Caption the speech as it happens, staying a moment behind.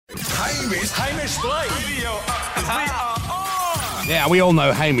Hamish Blake. We are on. Now, we all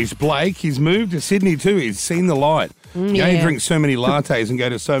know Hamish Blake. He's moved to Sydney too. He's seen the light. You only drink so many lattes and go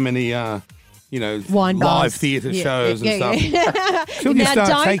to so many, wine live bars. theatre shows and stuff. Now,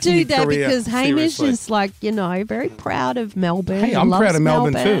 don't do that because Hamish is very proud of Melbourne. Hey, I'm loves proud of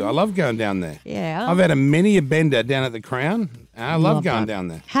Melbourne too. I love going down there. Yeah. I've had many a bender down at the Crown. I love going down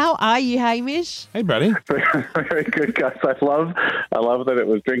there. How are you, Hamish? Hey, buddy. Very good, guys. I love that it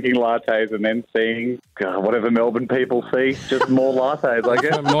was drinking lattes and then seeing whatever Melbourne people see, just more lattes, I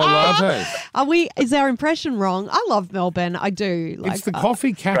guess. More lattes. Is our impression wrong? I love Melbourne. I do. It's the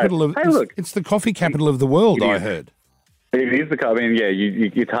coffee capital of. Hey, look. It's the coffee capital of the world. I heard. It is the. I mean, yeah.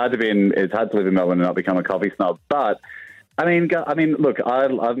 It's hard to live in Melbourne and not become a coffee snob, but. I mean, look,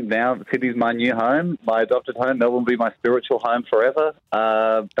 I'm now, Sydney's my new home, my adopted home. Melbourne will be my spiritual home forever.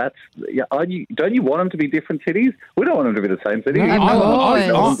 Don't you want them to be different cities? We don't want them to be the same city.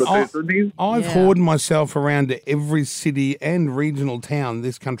 I've hoarded myself around to every city and regional town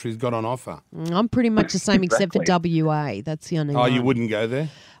this country's got on offer. I'm pretty much the same except for WA. That's the only one. You wouldn't go there?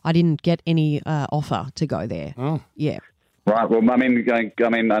 I didn't get any offer to go there. Oh. Yeah. Right. Well, I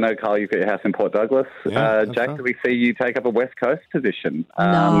know, Carl, you've got your house in Port Douglas. Jack, right. Do we see you take up a West Coast position?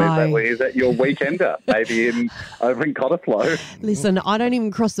 No. Is that your weekender? Maybe over in Cottesloe? Listen, I don't even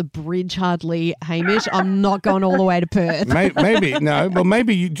cross the bridge hardly, Hamish. I'm not going all the way to Perth. Maybe, no. Well,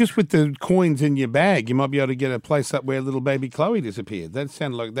 maybe you, just with the coins in your bag, you might be able to get a place up where little baby Chloe disappeared. That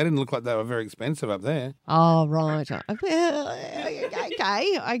didn't look like they were very expensive up there. Oh, right. Okay.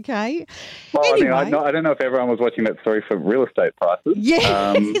 Well, anyway. I don't know if everyone was watching that story for real estate prices.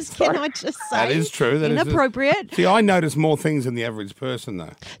 Yes, can I just say? That is true. Inappropriate. See, I notice more things than the average person,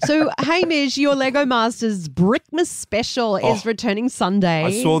 though. So, Hamish, your Lego Masters Brickmas special is returning Sunday.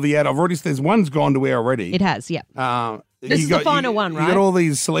 I saw the ad. There's one's gone to air already. It has, yeah. This is the final one, right? You got all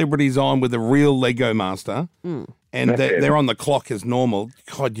these celebrities on with a real Lego Master. And they're on the clock as normal.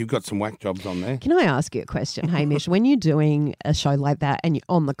 God, you've got some whack jobs on there. Can I ask you a question, Hamish? When you're doing a show like that and you're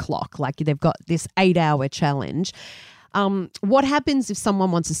on the clock, like they've got this 8-hour challenge, what happens if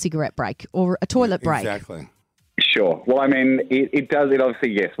someone wants a cigarette break or a toilet break? Exactly. Sure. Well, I mean, it does. It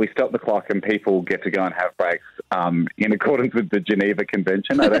obviously, yes, we stop the clock and people get to go and have breaks in accordance with the Geneva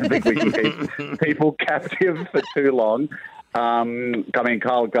Convention. I don't think we can keep people captive for too long. I mean,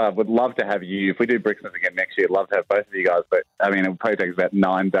 Kyle, God, would love to have you. If we do Brickmas again next year, I'd love to have both of you guys. But, I mean, it would probably take about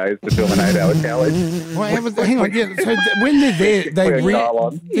 9 days to film an 8-hour challenge. Well, hang on. Yeah, so when they're there,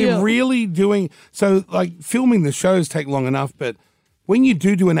 they're really doing... So, like, filming the shows take long enough, but when you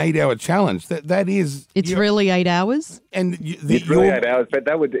do an 8-hour challenge, that is... It's really 8 hours? And it's really 8 hours, but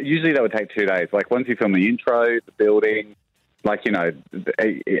that would take 2 days. Like, once you film the intro, the building... 8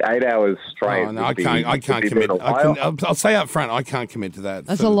 hours straight. Oh, no, I can't commit. I'll say up front, I can't commit to that.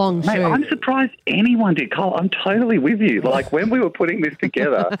 That's a long shoot. Mate, I'm surprised anyone did. Cole, I'm totally with you. Like, when we were putting this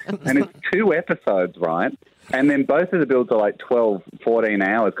together, and it's 2 episodes, right? And then both of the builds are like 12, 14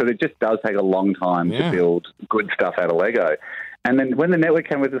 hours, because it just does take a long time to build good stuff out of Lego. And then when the network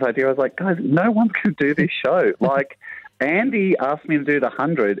came with this idea, I was like, guys, no one's going to do this show. Like... Andy asked me to do the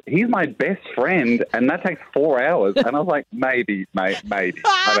 100. He's my best friend, and that takes 4 hours. And I was like, maybe. I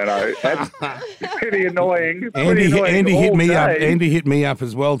don't know. That's pretty annoying. Andy hit me up. Andy hit me up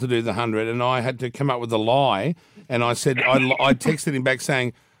as well to do the 100, and I had to come up with a lie. And I said, I texted him back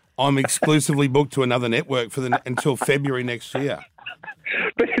saying, I'm exclusively booked to another network until February next year.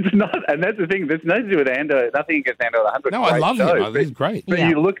 But it's not, and that's the thing. There's nothing to do with Ando. Nothing against Ando 100. No, I love him. He's great.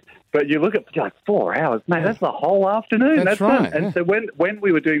 But you look at like 4 hours, mate. That's the whole afternoon. That's right. And so when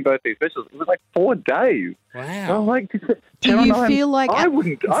we were doing both these specials, it was like 4 days. Wow. So I was like, do you feel like I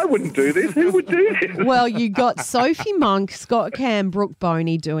wouldn't do this? Who would do this? Well, you got Sophie Monk, Scott Cam, Brooke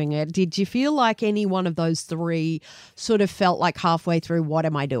Boney doing it. Did you feel like any one of those three sort of felt like halfway through, what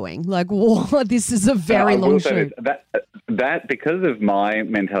am I doing? Like, whoa, this is a very long shoot. That because of my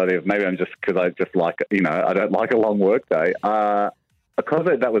mentality of maybe I'm just because I just like I don't like a long work day. Because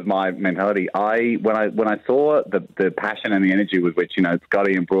that was my mentality. When I saw the passion and the energy with which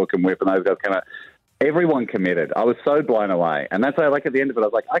Scotty and Brooke and Whip and those guys came out, everyone committed. I was so blown away, and that's why, like at the end of it, I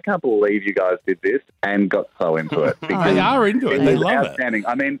was like, I can't believe you guys did this and got so into it. They are into it. They love outstanding.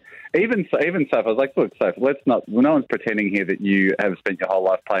 I mean, even Soph, I was like, look, Soph, no one's pretending here that you have spent your whole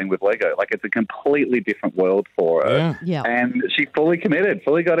life playing with Lego. Like, it's a completely different world for her. Yeah. And she fully committed,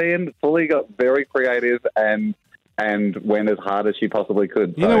 fully got in, fully got very creative and went as hard as she possibly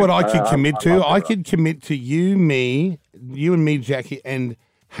could. You know what I could commit to? I could commit to you and me, Jackie, and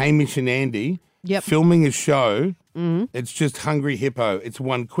Hamish and Andy filming a show It's just Hungry Hippo. It's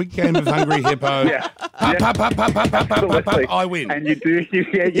one quick game of Hungry Hippo. Yeah. Absolutely. I win. And you do,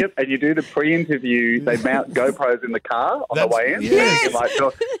 and you do the pre-interview. They mount GoPros in the car on the way in. Yes.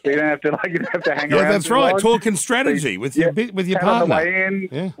 So you don't have to hang around. Yeah, that's right. long. Talking strategy with your Chat partner. on the way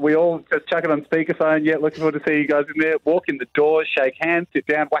in, we all just chuck it on speakerphone. Yeah, looking forward to see you guys in there. Walk in the door, shake hands, sit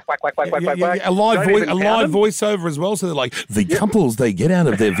down, whack. A live voiceover as well. So they're like, the couples, they get out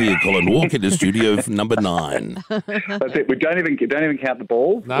of their vehicle and walk into studio number 9. That's it. We don't even count the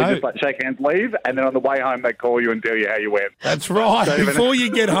balls. No. We just shake hands, leave, and then on the way home they call you and tell you how you went. That's right. Before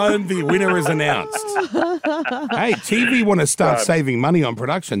you get home, the winner is announced. Hey, TV want to start saving money on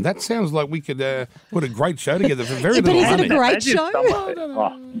production. That sounds like we could put a great show together for very little money. But is it a great show?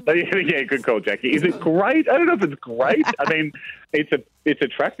 Yeah, good call, Jackie. Is it great? I don't know if it's great. I mean, it's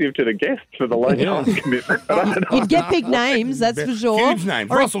attractive to the guests for the low time commitment. But I don't know. You'd get big names, that's for sure. Huge names.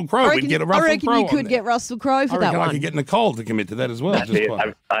 Russell Crowe. We'd get a Russell Crowe. I reckon you could get Russell Crowe for that one. I could get Nicole to commit to that as well. I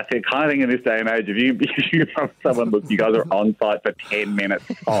think kind of thing in this day and age, if you someone, look, you guys are on site for 10 minutes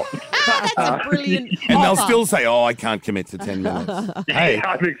tops. That's a brilliant and they'll still say, I can't commit to 10 minutes. Hey,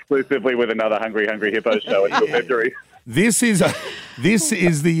 I'm exclusively with another Hungry Hippo show until February. This is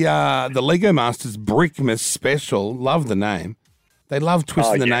the Lego Masters Brickmas special. Love the name. They love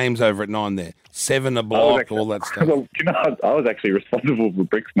twisting the names over at 9 there. 7 a block, all that stuff. Well, I was actually responsible for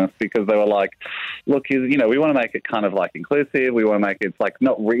Bricksmas because they were like, look, we want to make it kind of inclusive. We want to make it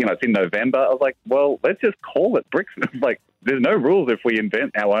not, it's in November. I was like, well, let's just call it Bricksmas. There's no rules if we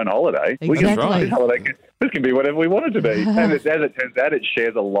invent our own holiday. Exactly. We can try this holiday. This can be whatever we want it to be. And as it turns out, it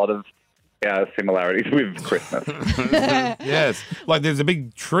shares a lot of similarities with Christmas. Yes. There's a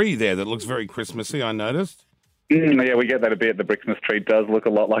big tree there that looks very Christmassy, I noticed. Yeah, we get that a bit. The Bricksmas tree does look a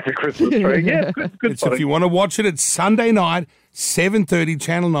lot like a Christmas tree. Yeah, good. So if you want to watch it, it's Sunday night, 7:30,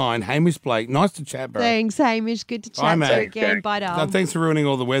 Channel 9. Hamish Blake. Nice to chat, bro. Thanks, Hamish. Good to chat to you again. Bye, Dom. Thanks for ruining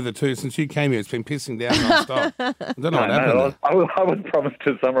all the weather, too. Since you came here, it's been pissing down non-stop. I don't know what happened. I was promised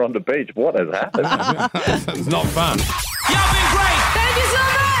a summer on the beach. What has happened? It's not fun. Y'all been great. Thank you so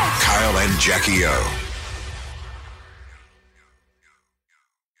much. Kyle and Jackie O.